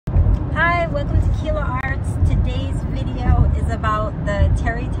Hi, welcome to Kila Arts. Today's video is about the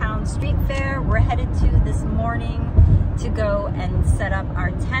Tarrytown Street Fair. We're headed to this morning to go and set up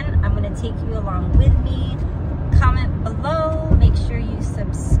our tent. I'm going to take you along with me. Comment below, make sure you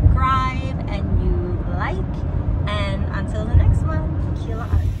subscribe and you like, and until the next one, Kila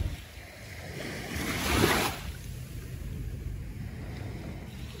Arts.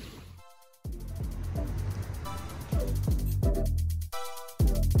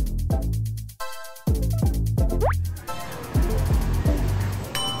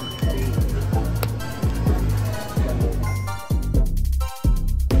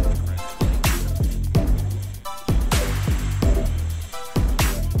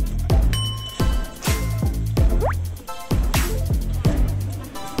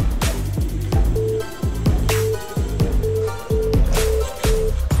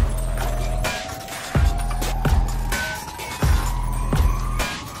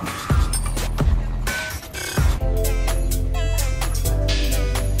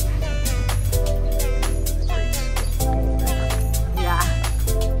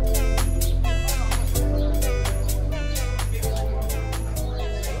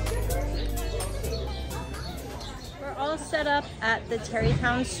 Set up at the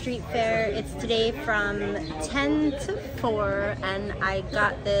Tarrytown Street Fair. It's today from 10 to 4 and I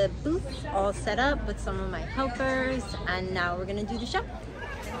got the booth all set up with some of my helpers, and now we're gonna do the show.